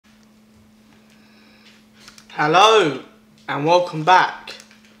Hello and welcome back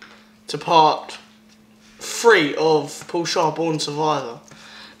to part 3 of Paul Shah Born Survivor.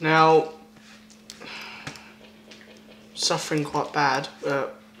 Now, suffering quite bad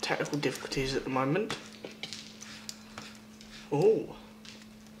technical difficulties at the moment. Oh.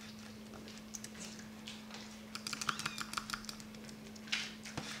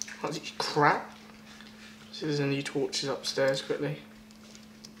 What's it, crap? See if there's any torches upstairs quickly.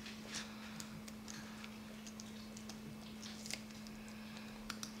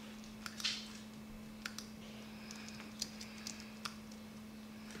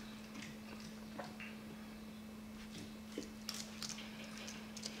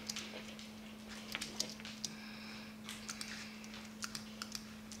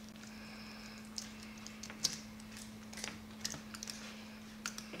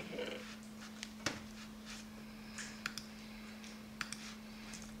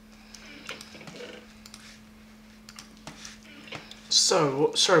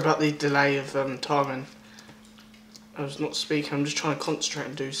 So, sorry about the delay of timing. I was not speaking, I'm just trying to concentrate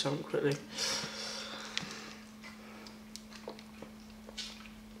and do something quickly.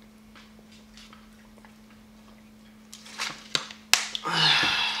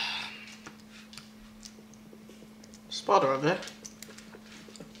 Spider over there.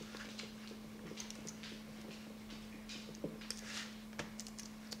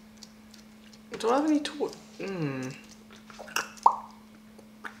 Do I have any torch?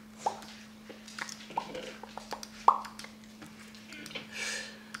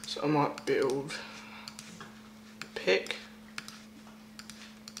 So I might build pick.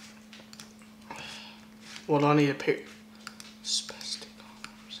 Well, I need a pick. Spastic.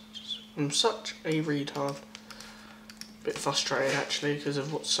 I'm such a retard. Bit frustrated actually because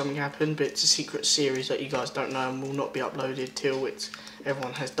of what something happened, but it's a secret series that you guys don't know and will not be uploaded till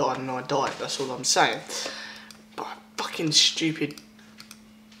everyone has died and I died. That's all I'm saying. But fucking stupid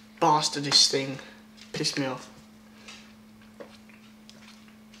bastard, this thing pissed me off.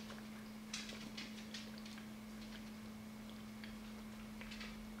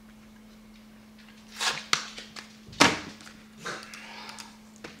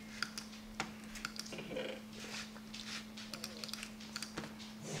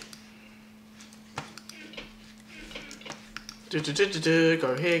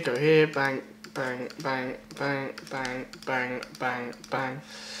 Go here, bang, bang, bang, bang, bang, bang, bang, bang.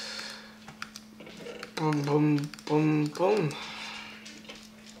 Boom, boom, boom, boom.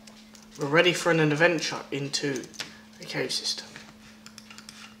 We're ready for an adventure into a cave system.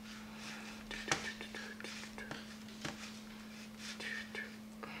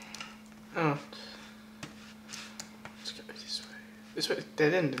 Oh. Let's go this way. This way is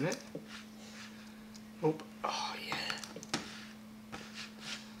dead end, isn't it? Nope. Oh, yeah.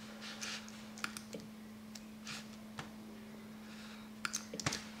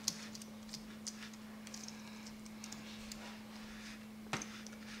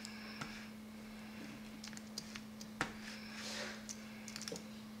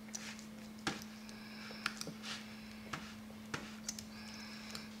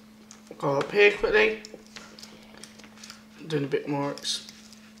 Go up here quickly. I'm doing a bit more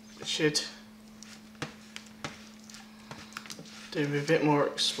doing a bit more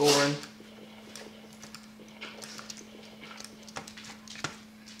exploring.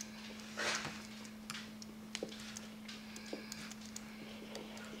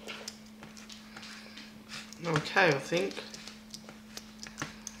 Okay, I think.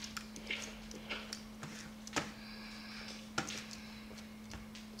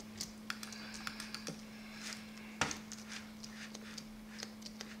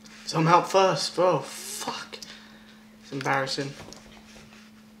 So I'm out first, bro. Fuck. It's embarrassing.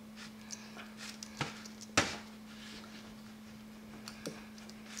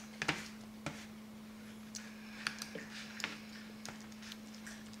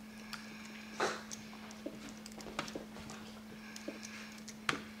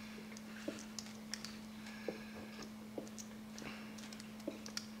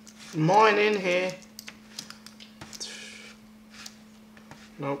 Mine in here.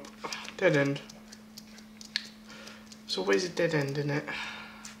 Nope. Dead end. It's always a dead end, isn't it?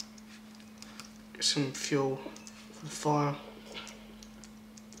 Get some fuel for the fire.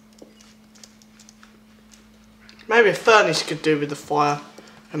 Maybe a furnace could do with the fire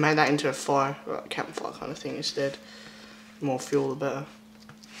and make that into a fire, like a campfire kind of thing instead. The more fuel, the better.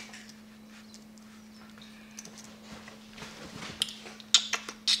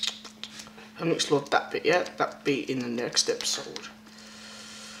 I haven't explored that bit yet. That'll be in the next episode.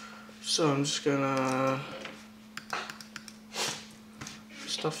 So I'm just gonna put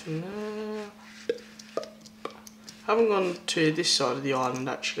stuff in there. I haven't gone to this side of the island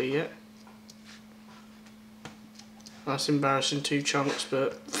actually yet. That's embarrassing, 2 chunks,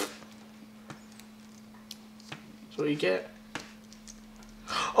 but that's what you get.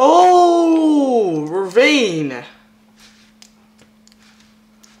 Oh, ravine.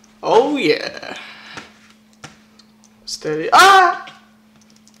 Oh yeah. Steady. Ah!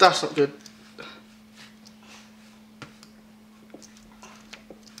 That's not good.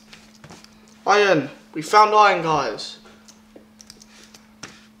 Iron. We found iron, guys.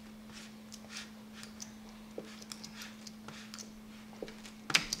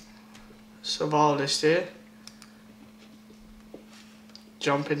 Survivalist here.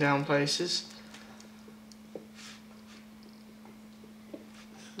 Jumping down places.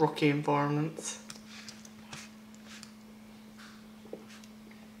 Rocky environment.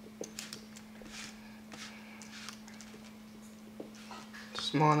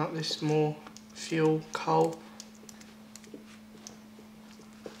 Just mine up this more fuel, coal.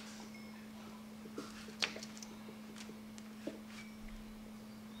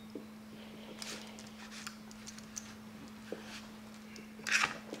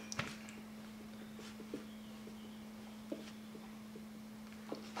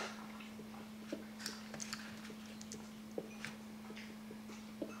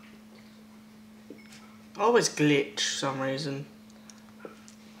 I always glitch for some reason.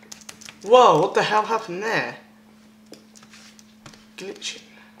 Whoa, what the hell happened there? Glitching.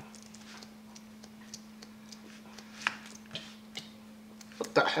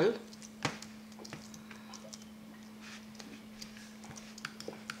 What the hell?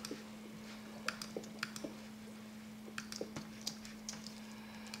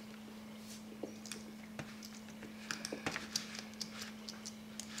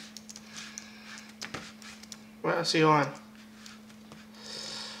 Where's the iron?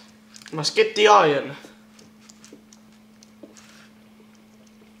 Must get the iron.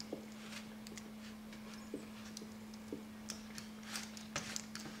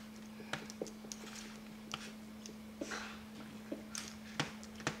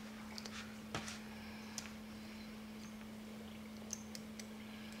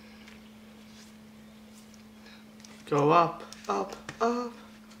 Go up, up, up.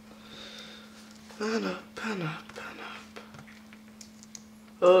 And up, and up, and up.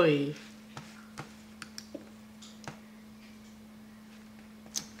 Oi.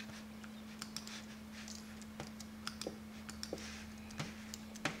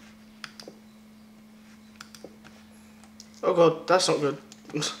 Oh god, that's not good.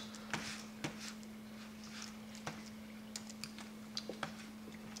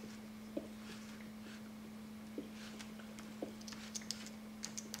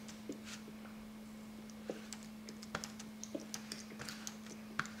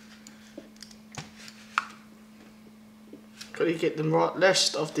 Got to get the right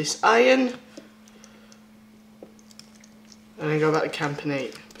rest of this iron. And then go back to camp and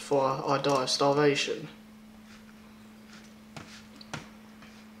eat before I die of starvation.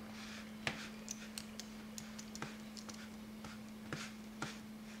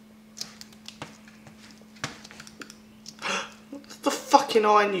 The fucking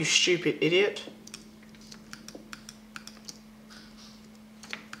iron, you stupid idiot.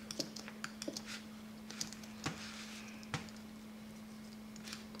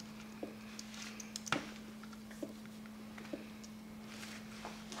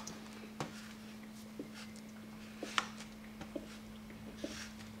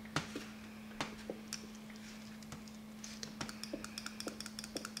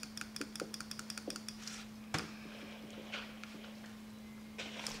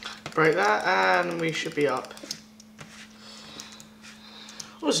 Break that and we should be up.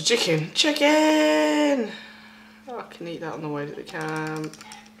 What's a chicken? Chicken! Oh, I can eat that on the way to the camp.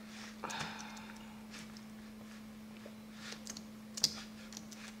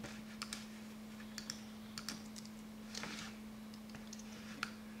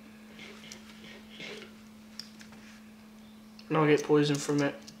 And I'll get poisoned from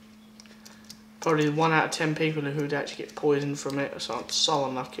it. Probably 1 out of 10 people who would actually get poisoned from it, so I'm so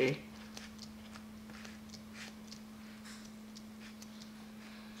unlucky.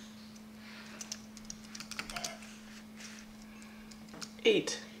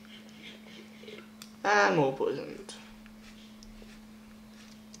 Eat. And more poisoned.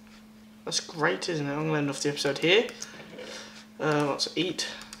 That's great, isn't it? I'm going to end off the episode here. Let's eat.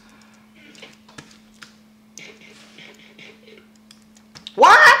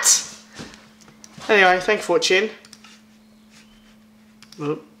 What? Anyway, thank you for watching.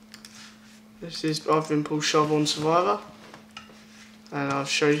 Look, I've been Paul Shovel on Survivor, and I've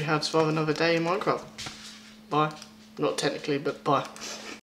showed you how to survive another day in Minecraft. Bye. Not technically, but by